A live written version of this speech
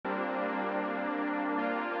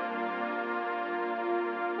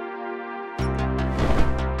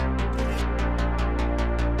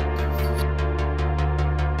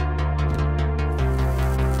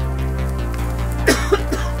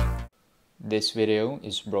This video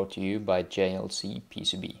is brought to you by JLC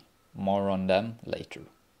PCB. More on them later.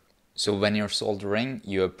 So when you're soldering,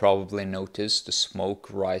 you have probably noticed the smoke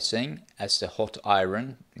rising as the hot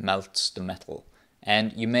iron melts the metal.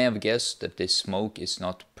 And you may have guessed that this smoke is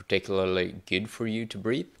not particularly good for you to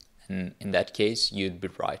breathe. And in that case, you'd be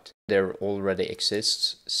right. There already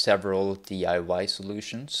exists several DIY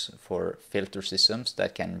solutions for filter systems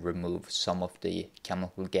that can remove some of the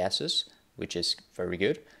chemical gases, which is very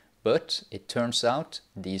good. But it turns out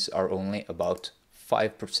these are only about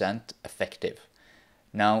 5% effective.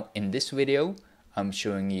 Now in this video I'm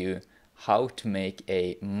showing you how to make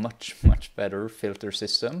a much better filter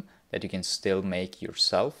system that you can still make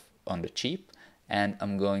yourself on the cheap, and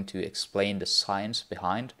I'm going to explain the science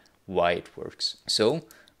behind why it works. So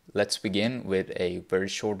let's begin with a very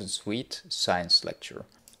short and sweet science lecture.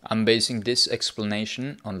 I'm basing this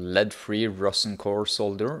explanation on lead-free rosin core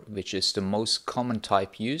solder, which is the most common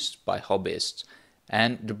type used by hobbyists.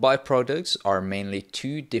 And the byproducts are mainly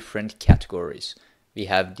two different categories. We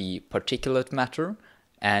have the particulate matter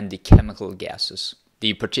and the chemical gases.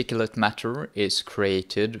 The particulate matter is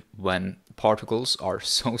created when particles are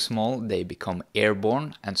so small they become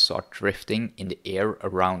airborne and start drifting in the air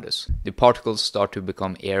around us. The particles start to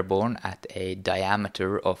become airborne at a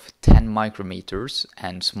diameter of 10 micrometers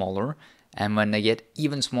and smaller, and when they get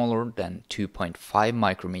even smaller than 2.5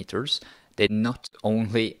 micrometers, they not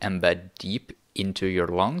only embed deep into your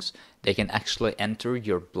lungs, they can actually enter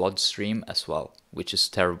your bloodstream as well, which is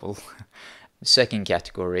terrible. The second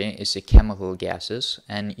category is the chemical gases,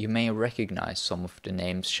 and you may recognize some of the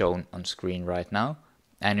names shown on screen right now,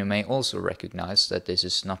 and you may also recognize that this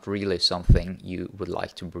is not really something you would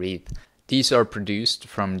like to breathe. These are produced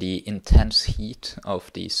from the intense heat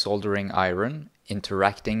of the soldering iron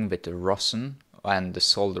interacting with the rosin and the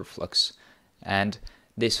solder flux, and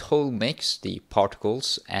this whole mix, the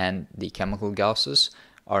particles and the chemical gases,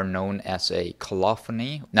 are known as a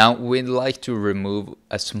colophony. Now we'd like to remove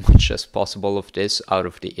as much as possible of this out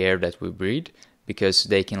of the air that we breathe, because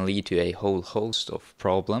they can lead to a whole host of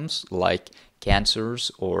problems like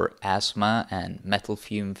cancers or asthma and metal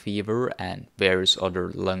fume fever and various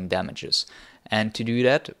other lung damages. And to do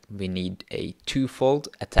that, we need a twofold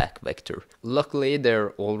attack vector. Luckily,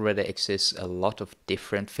 there already exists a lot of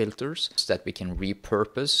different filters that we can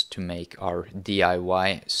repurpose to make our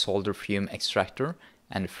DIY solder fume extractor.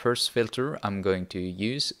 And the first filter I'm going to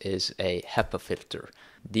use is a Hepa filter.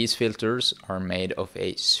 These filters are made of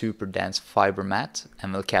a super dense fiber mat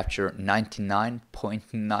and will capture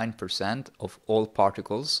 99.9% of all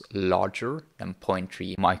particles larger than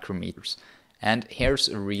 0.3 micrometers. And here's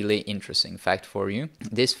a really interesting fact for you.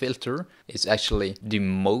 This filter is actually the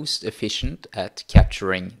most efficient at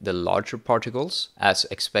capturing the larger particles as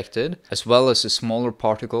expected, as well as the smaller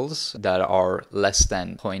particles that are less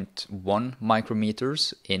than 0.1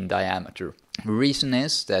 micrometers in diameter. The reason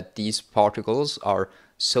is that these particles are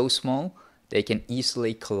so small they can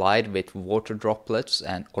easily collide with water droplets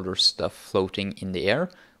and other stuff floating in the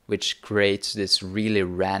air, which creates this really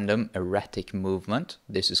random erratic movement.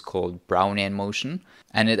 This is called Brownian motion,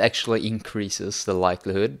 and it actually increases the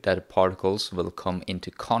likelihood that the particles will come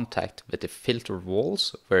into contact with the filter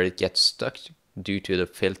walls where it gets stuck due to the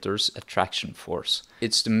filter's attraction force.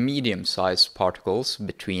 It's the medium-sized particles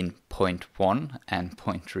between 0.1 and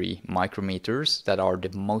 0.3 micrometers that are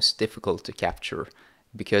the most difficult to capture,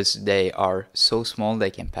 because they are so small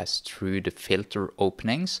they can pass through the filter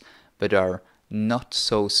openings, but are not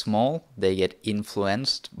so small they get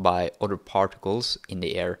influenced by other particles in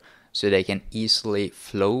the air, so they can easily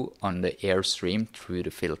flow on the airstream through the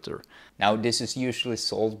filter. Now this is usually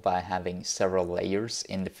solved by having several layers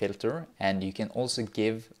in the filter, and you can also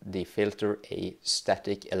give the filter a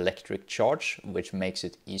static electric charge, which makes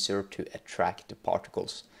it easier to attract the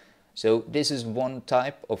particles. So this is one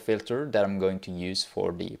type of filter that I'm going to use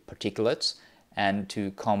for the particulates. And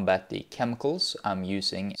to combat the chemicals, I'm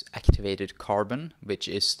using activated carbon, which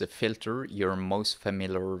is the filter you're most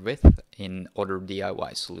familiar with in other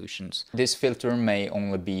DIY solutions. This filter may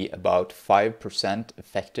only be about 5%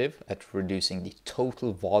 effective at reducing the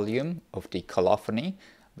total volume of the colophony,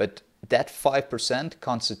 but that 5%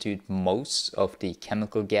 constitute most of the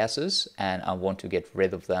chemical gases, and I want to get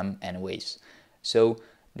rid of them anyways. So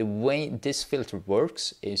the way this filter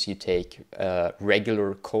works is you take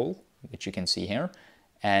regular coal, which you can see here,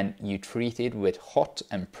 and you treat it with hot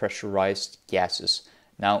and pressurized gases.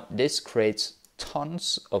 Now this creates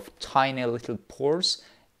tons of tiny little pores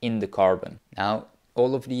in the carbon. Now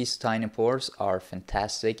all of these tiny pores are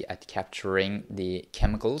fantastic at capturing the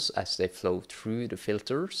chemicals as they flow through the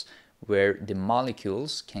filters, where the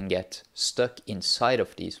molecules can get stuck inside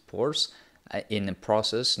of these pores in a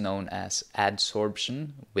process known as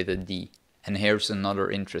adsorption with a D. And here's another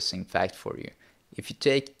interesting fact for you. If you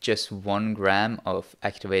take just 1 gram of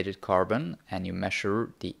activated carbon and you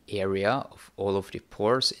measure the area of all of the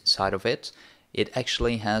pores inside of it, it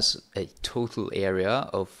actually has a total area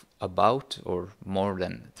of about or more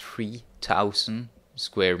than 3,000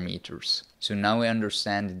 square meters. So now we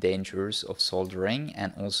understand the dangers of soldering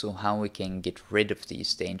and also how we can get rid of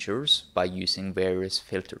these dangers by using various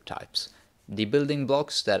filter types. The building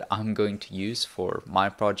blocks that I'm going to use for my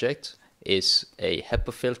project is a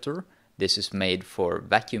Hepa filter. This is made for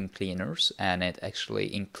vacuum cleaners and it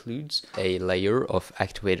actually includes a layer of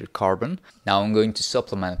activated carbon. Now I'm going to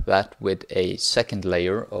supplement that with a second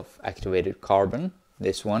layer of activated carbon.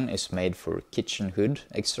 This one is made for kitchen hood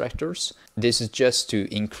extractors. This is just to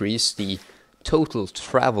increase the total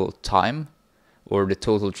travel time or the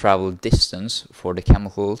total travel distance for the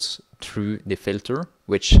chemicals through the filter,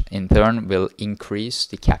 which in turn will increase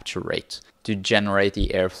the capture rate. To generate the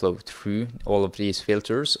airflow through all of these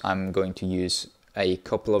filters, I'm going to use a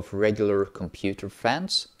couple of regular computer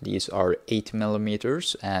fans. These are 8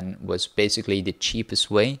 millimeters and was basically the cheapest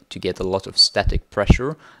way to get a lot of static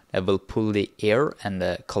pressure that will pull the air and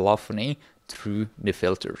the colophony through the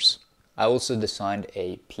filters. I also designed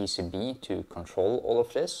a PCB to control all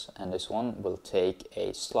of this, and this one will take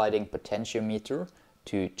a sliding potentiometer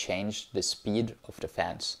to change the speed of the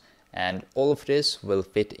fans. And all of this will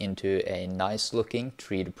fit into a nice looking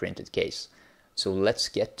 3D printed case. So let's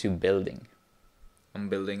get to building. I'm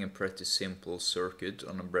building a pretty simple circuit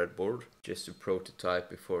on a breadboard, just a prototype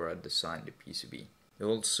before I design the PCB. The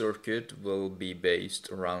whole circuit will be based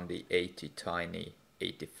around the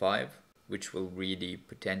ATtiny85, which will read the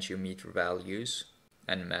potentiometer values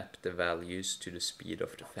and map the values to the speed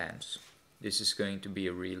of the fans. This is going to be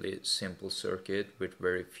a really simple circuit with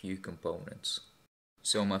very few components.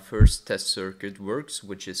 So my first test circuit works,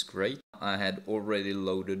 which is great. I had already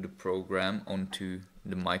loaded the program onto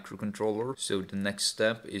the microcontroller, so the next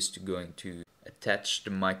step is going to attach the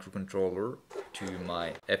microcontroller to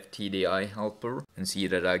my FTDI helper and see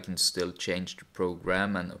that I can still change the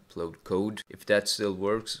program and upload code. If that still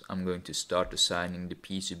works, I'm going to start assigning the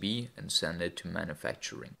PCB and send it to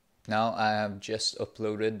manufacturing. Now I have just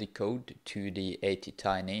uploaded the code to the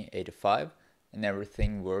ATtiny85 and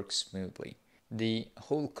everything works smoothly. The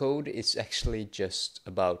whole code is actually just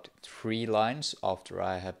about 3 lines after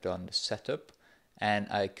I have done the setup, and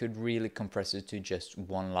I could really compress it to just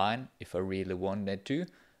 1 line if I really wanted to,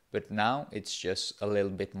 but now it's just a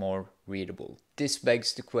little bit more readable. This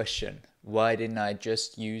begs the question, why didn't I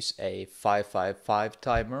just use a 555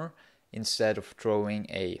 timer instead of throwing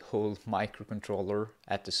a whole microcontroller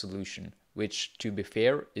at the solution, which to be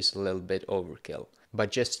fair is a little bit overkill. By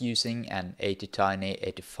just using an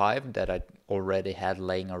ATtiny85 that I already had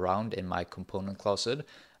laying around in my component closet,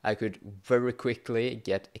 I could very quickly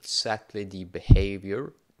get exactly the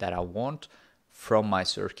behavior that I want from my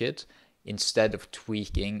circuit instead of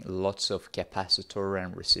tweaking lots of capacitor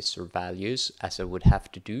and resistor values as I would have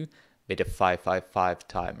to do with a 555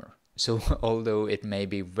 timer. So although it may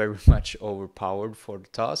be very much overpowered for the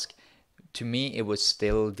task, to me it was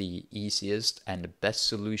still the easiest and the best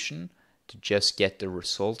solution to just get the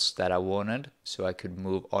results that I wanted so I could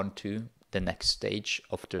move on to the next stage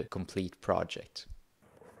of the complete project.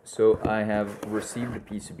 So I have received the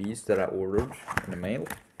PCBs that I ordered in the mail,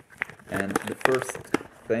 and the first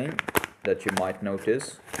thing that you might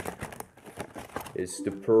notice is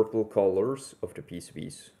the purple colors of the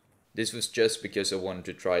PCBs. This was just because I wanted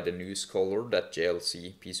to try the newest color that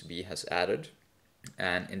JLC PCB has added.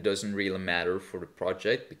 And it doesn't really matter for the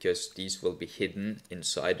project because these will be hidden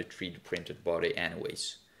inside the 3D printed body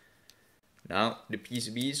anyways. Now the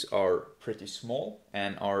PCBs are pretty small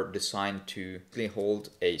and are designed to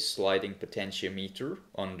hold a sliding potentiometer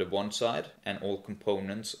on the one side and all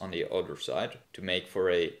components on the other side to make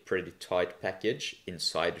for a pretty tight package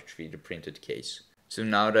inside the 3D printed case. So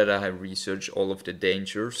now that I have researched all of the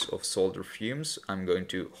dangers of solder fumes, I'm going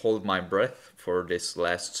to hold my breath for this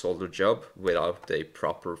last solder job without a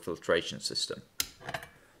proper filtration system.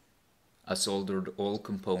 I soldered all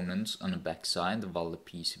components on the back side while the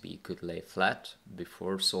PCB could lay flat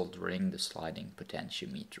before soldering the sliding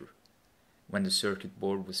potentiometer. When the circuit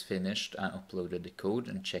board was finished, I uploaded the code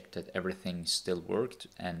and checked that everything still worked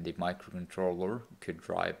and the microcontroller could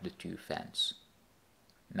drive the 2 fans.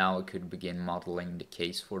 Now I could begin modeling the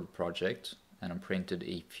case for the project, and I printed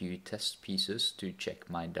a few test pieces to check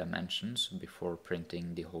my dimensions before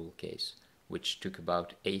printing the whole case, which took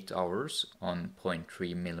about 8 hours on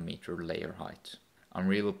 0.3mm layer height. I'm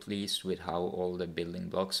really pleased with how all the building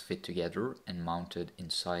blocks fit together and mounted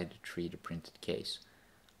inside the 3D printed case.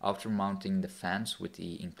 After mounting the fans with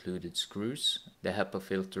the included screws, the Hepa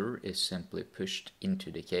filter is simply pushed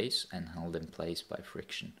into the case and held in place by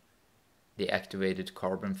friction. The activated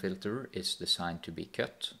carbon filter is designed to be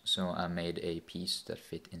cut, so I made a piece that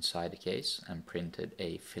fit inside the case and printed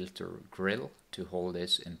a filter grill to hold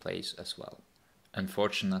this in place as well.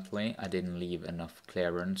 Unfortunately, I didn't leave enough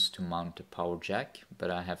clearance to mount the power jack, but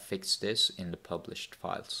I have fixed this in the published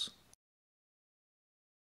files.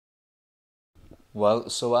 Well,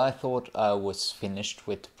 so I thought I was finished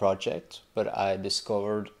with the project, but I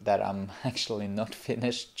discovered that I'm actually not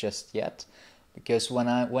finished just yet, because when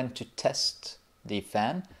I went to test the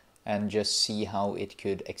fan and just see how it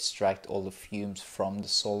could extract all the fumes from the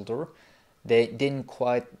solder, they didn't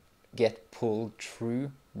quite get pulled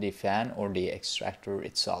through the fan or the extractor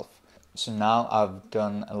itself. So now I've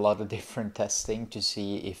done a lot of different testing to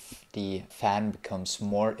see if the fan becomes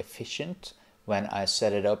more efficient when I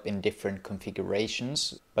set it up in different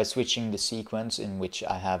configurations by switching the sequence in which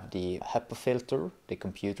I have the HEPA filter, the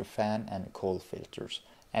computer fan and the coal filters.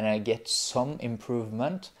 And I get some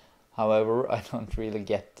improvement, however I don't really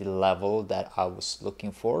get the level that I was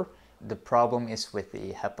looking for. The problem is with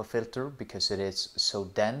the HEPA filter because it is so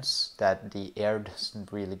dense that the air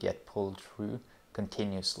doesn't really get pulled through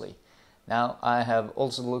continuously. Now I have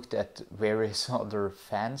also looked at various other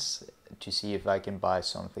fans to see if I can buy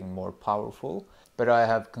something more powerful, but I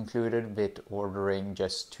have concluded with ordering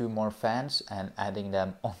just 2 more fans and adding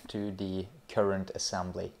them onto the current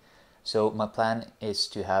assembly. So my plan is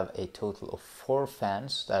to have a total of 4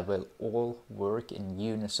 fans that will all work in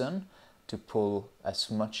unison to pull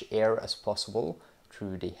as much air as possible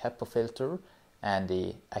through the HEPA filter and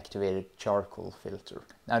the activated charcoal filter.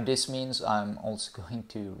 Now this means I'm also going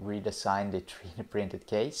to redesign the 3D printed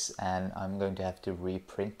case, and I'm going to have to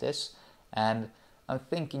reprint this, and I'm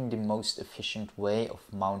thinking the most efficient way of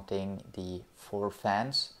mounting the 4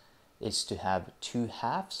 fans is to have 2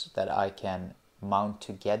 halves that I can mount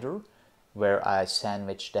together, where I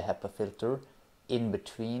sandwich the HEPA filter in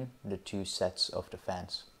between the 2 sets of the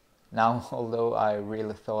fans. Now, although I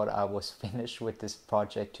really thought I was finished with this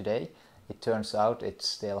project today, it turns out it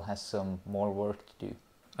still has some more work to do.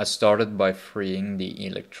 I started by freeing the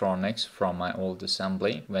electronics from my old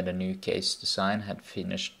assembly when the new case design had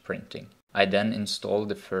finished printing. I then installed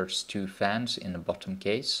the first 2 fans in the bottom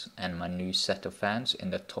case and my new set of fans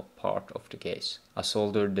in the top part of the case. I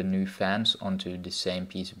soldered the new fans onto the same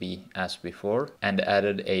PCB as before and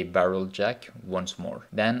added a barrel jack once more.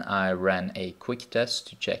 Then I ran a quick test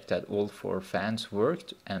to check that all 4 fans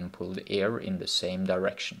worked and pulled air in the same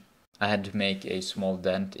direction. I had to make a small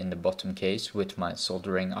dent in the bottom case with my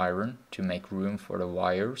soldering iron to make room for the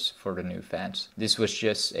wires for the new fans. This was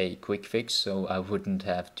just a quick fix, so I wouldn't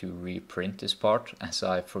have to reprint this part, as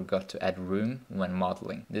I forgot to add room when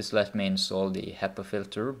modeling. This let me install the HEPA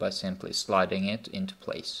filter by simply sliding it into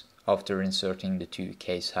place. After inserting the 2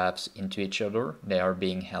 case halves into each other, they are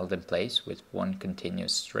being held in place with one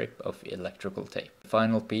continuous strip of electrical tape. The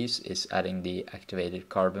final piece is adding the activated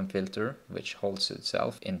carbon filter, which holds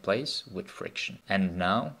itself in place with friction. And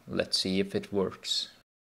now, let's see if it works.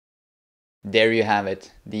 There you have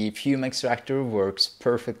it. The fume extractor works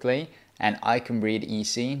perfectly, and I can breathe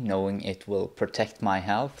easy knowing it will protect my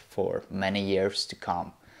health for many years to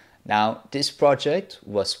come. Now, this project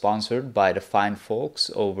was sponsored by the fine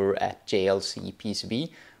folks over at JLC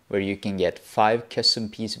PCB, where you can get 5 custom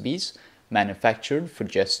PCBs manufactured for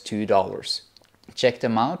just $2. Check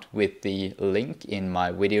them out with the link in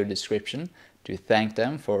my video description to thank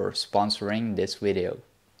them for sponsoring this video.